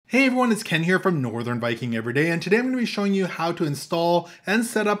Hey everyone, it's Ken here from Northern Viking Everyday, and today I'm going to be showing you how to install and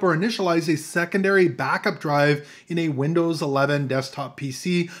set up or initialize a secondary backup drive in a Windows 11 desktop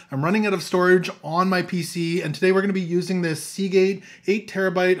PC. I'm running out of storage on my PC, and today we're going to be using this Seagate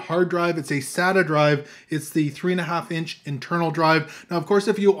 8TB hard drive. It's a SATA drive. It's the 3.5-inch internal drive. Now, of course,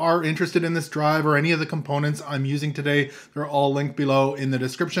 if you are interested in this drive or any of the components I'm using today, they're all linked below in the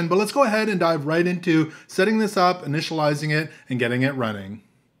description. But let's go ahead and dive right into setting this up, initializing it, and getting it running.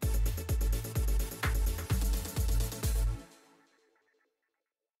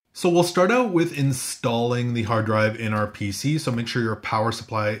 So we'll start out with installing the hard drive in our PC. So make sure your power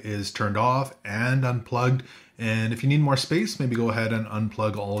supply is turned off and unplugged. And if you need more space, maybe go ahead and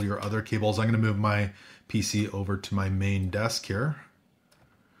unplug all your other cables. I'm going to move my PC over to my main desk here.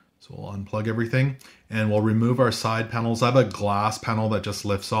 So we'll unplug everything and we'll remove our side panels. I have a glass panel that just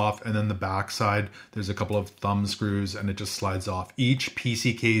lifts off, and then the back side, there's a couple of thumb screws and it just slides off. Each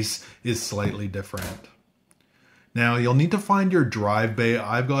PC case is slightly different. Now you'll need to find your drive bay.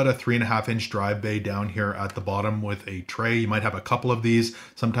 I've got a 3.5-inch drive bay down here at the bottom with a tray. You might have a couple of these.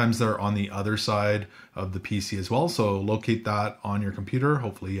 Sometimes they're on the other side of the PC as well. So locate that on your computer.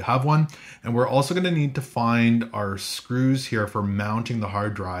 Hopefully you have one. And we're also going to need to find our screws here for mounting the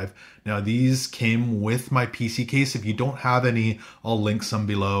hard drive. Now these came with my PC case. If you don't have any, I'll link some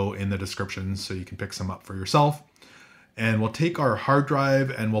below in the description so you can pick some up for yourself. And we'll take our hard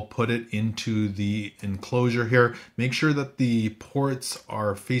drive and we'll put it into the enclosure here. Make sure that the ports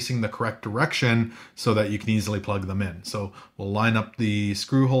are facing the correct direction so that you can easily plug them in. So we'll line up the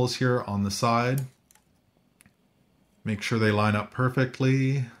screw holes here on the side. Make sure they line up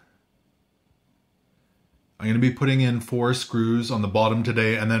perfectly. I'm going to be putting in 4 screws on the bottom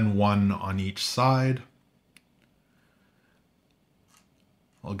today and then 1 on each side.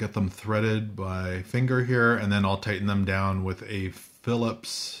 I'll get them threaded by finger here, and then I'll tighten them down with a Phillips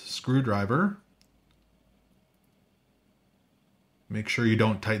screwdriver. Make sure you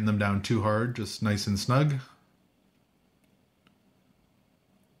don't tighten them down too hard, just nice and snug.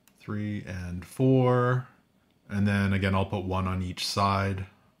 3 and 4, and then again I'll put 1 on each side.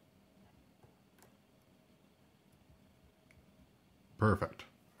 Perfect.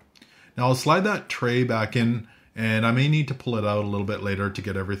 Now I'll slide that tray back in, and I may need to pull it out a little bit later to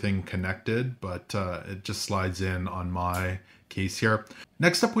get everything connected, but it just slides in on my case here.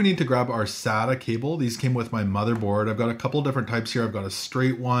 Next up, we need to grab our SATA cable. These came with my motherboard. I've got a couple different types here. I've got a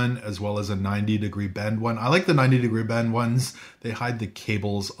straight one as well as a 90-degree bend one. I like the 90-degree bend ones. They hide the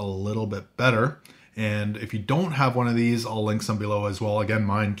cables a little bit better. And if you don't have one of these, I'll link some below as well. Again,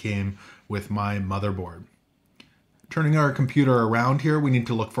 mine came with my motherboard. Turning our computer around here, we need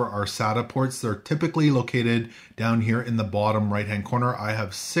to look for our SATA ports. They're typically located down here in the bottom right-hand corner. I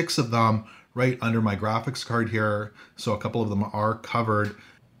have 6 of them right under my graphics card here, so a couple of them are covered.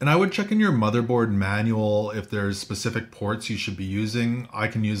 And I would check in your motherboard manual if there's specific ports you should be using. I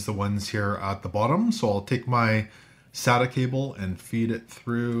can use the ones here at the bottom, so I'll take my SATA cable and feed it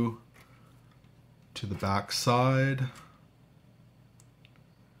through to the back side.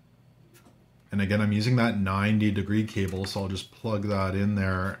 And again, I'm using that 90-degree cable, so I'll just plug that in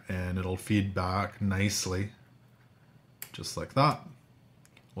there and it'll feed back nicely, just like that.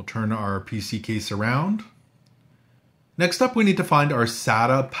 We'll turn our PC case around. Next up, we need to find our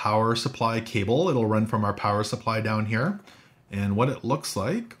SATA power supply cable. It'll run from our power supply down here. And what it looks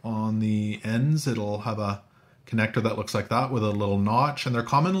like on the ends, it'll have a connector that looks like that with a little notch, and they're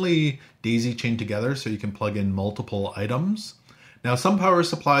commonly daisy chained together so you can plug in multiple items. Now, some power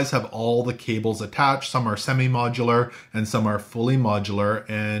supplies have all the cables attached, some are semi-modular and some are fully modular,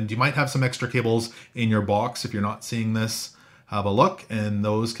 and you might have some extra cables in your box. If you're not seeing this, have a look, and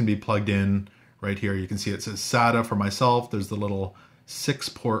those can be plugged in right here. You can see it says SATA for myself. There's the little 6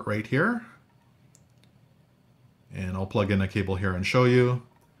 port right here. And I'll plug in a cable here and show you.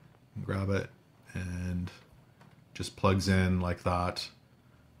 Grab it and just plugs in like that.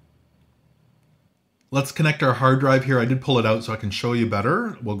 Let's connect our hard drive here. I did pull it out so I can show you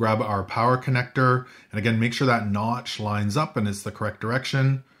better. We'll grab our power connector, and again, make sure that notch lines up and it's the correct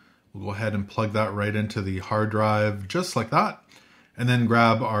direction. We'll go ahead and plug that right into the hard drive, just like that. And then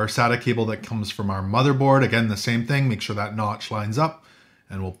grab our SATA cable that comes from our motherboard. Again, the same thing, make sure that notch lines up,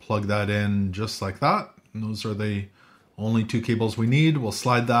 and we'll plug that in just like that. And those are the only 2 cables we need. We'll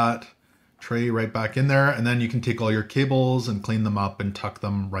slide that tray right back in there, and then you can take all your cables and clean them up and tuck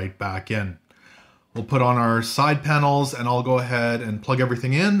them right back in. We'll put on our side panels, and I'll go ahead and plug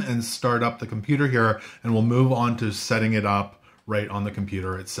everything in and start up the computer here, and we'll move on to setting it up right on the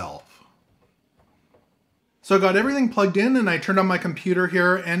computer itself. So I got everything plugged in and I turned on my computer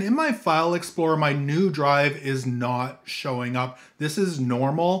here, and in my File Explorer, my new drive is not showing up. This is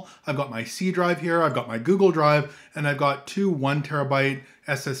normal. I've got my C drive here, I've got my Google Drive, and I've got two 1 terabyte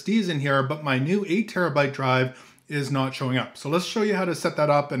SSDs in here, but my new 8 terabyte drive is not showing up. So let's show you how to set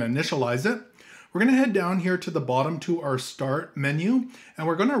that up and initialize it. We're gonna head down here to the bottom to our Start menu, and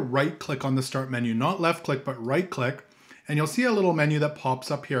we're gonna right click on the Start menu, not left click, but right click. And you'll see a little menu that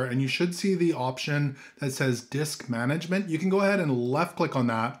pops up here, and you should see the option that says Disk Management. You can go ahead and left click on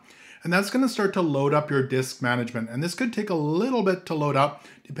that, and that's going to start to load up your disk management. And this could take a little bit to load up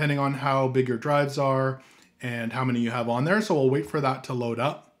depending on how big your drives are and how many you have on there. So we'll wait for that to load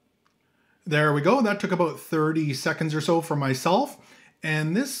up. There we go. That took about 30 seconds or so for myself.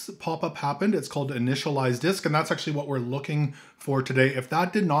 And this pop-up happened. It's called Initialize Disk, and that's actually what we're looking for today. If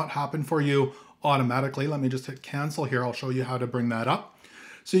that did not happen for you automatically, let me just hit cancel here. I'll show you how to bring that up.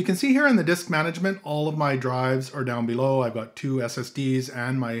 So you can see here in the disk management, all of my drives are down below. I've got two SSDs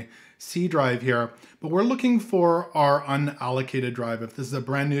and my C drive here, but we're looking for our unallocated drive. If this is a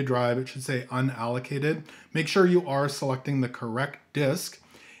brand new drive, it should say unallocated. Make sure you are selecting the correct disk,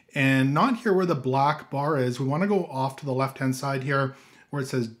 and not here where the black bar is. We want to go off to the left-hand side here where it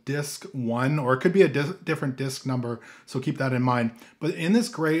says disk 1, or it could be a different disk number, so keep that in mind. But in this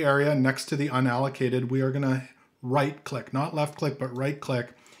gray area next to the unallocated, we are gonna right click, not left click, but right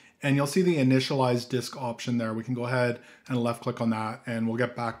click, and you'll see the initialize disk option there. We can go ahead and left click on that, and we'll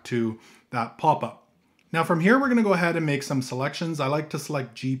get back to that pop-up. Now from here, we're gonna go ahead and make some selections. I like to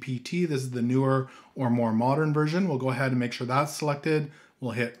select GPT. This is the newer or more modern version. We'll go ahead and make sure that's selected.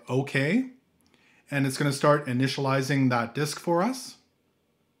 We'll hit OK, and it's gonna start initializing that disk for us.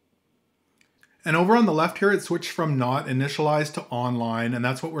 And over on the left here, it switched from not initialized to online, and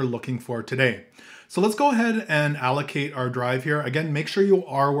that's what we're looking for today. So let's go ahead and allocate our drive here. Again, make sure you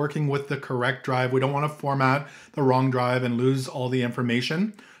are working with the correct drive. We don't want to format the wrong drive and lose all the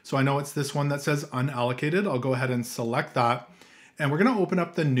information. So I know it's this one that says unallocated. I'll go ahead and select that. And we're going to open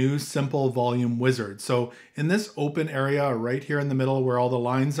up the new Simple Volume Wizard. So in this open area right here in the middle where all the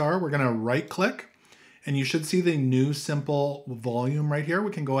lines are, we're going to right click. And you should see the new Simple Volume right here. We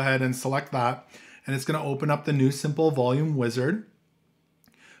can go ahead and select that, and it's going to open up the new Simple Volume Wizard.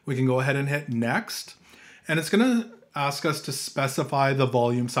 We can go ahead and hit Next, and it's going to ask us to specify the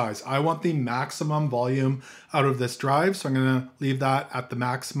volume size. I want the maximum volume out of this drive, so I'm going to leave that at the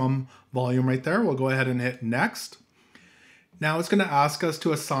maximum volume right there. We'll go ahead and hit Next. Now it's going to ask us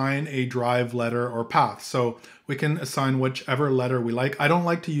to assign a drive letter or path. So we can assign whichever letter we like. I don't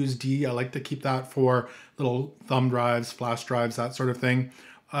like to use D. I like to keep that for little thumb drives, flash drives, that sort of thing.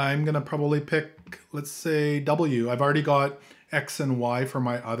 I'm going to probably pick, let's say, W. I've already got X and Y for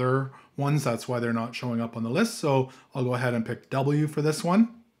my other ones. That's why they're not showing up on the list. So I'll go ahead and pick W for this one.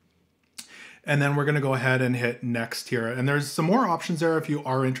 And then we're going to go ahead and hit Next here. And there's some more options there. If you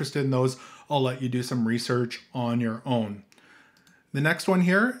are interested in those, I'll let you do some research on your own. The next one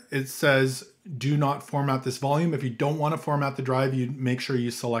here, it says, do not format this volume. If you don't want to format the drive, you make sure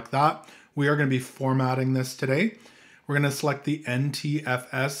you select that. We are going to be formatting this today. We're going to select the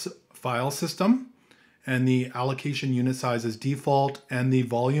NTFS file system, and the allocation unit size is default, and the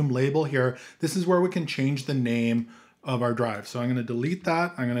volume label here, this is where we can change the name of our drive. So I'm going to delete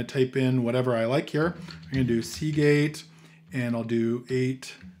that. I'm going to type in whatever I like here. I'm going to do Seagate, and I'll do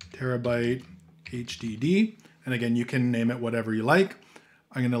 8 terabyte HDD. And again, you can name it whatever you like.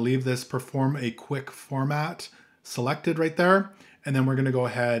 I'm going to leave this perform a quick format selected right there. And then we're going to go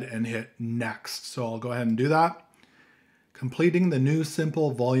ahead and hit Next. So I'll go ahead and do that. Completing the new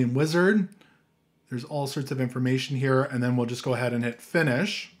Simple Volume Wizard. There's all sorts of information here. And then we'll just go ahead and hit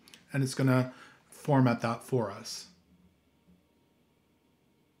Finish. And it's going to format that for us.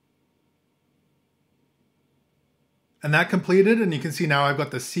 And that completed, and you can see now I've got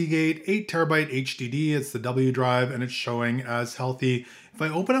the Seagate 8 terabyte HDD. It's the W drive, and it's showing as healthy. If I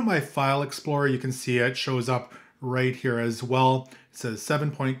open up my File Explorer, you can see it shows up right here as well. It says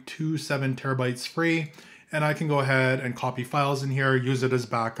 7.27 terabytes free, and I can go ahead and copy files in here, use it as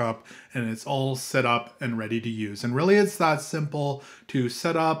backup, and it's all set up and ready to use. And really it's that simple to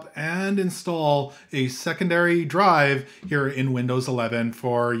set up and install a secondary drive here in Windows 11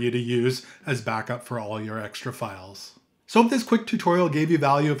 for you to use as backup for all your extra files. So hope this quick tutorial gave you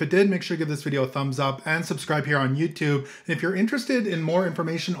value. If it did, make sure to give this video a thumbs up and subscribe here on YouTube. And if you're interested in more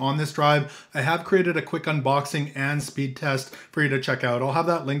information on this drive, I have created a quick unboxing and speed test for you to check out. I'll have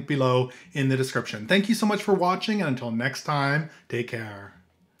that link below in the description. Thank you so much for watching, and until next time, take care.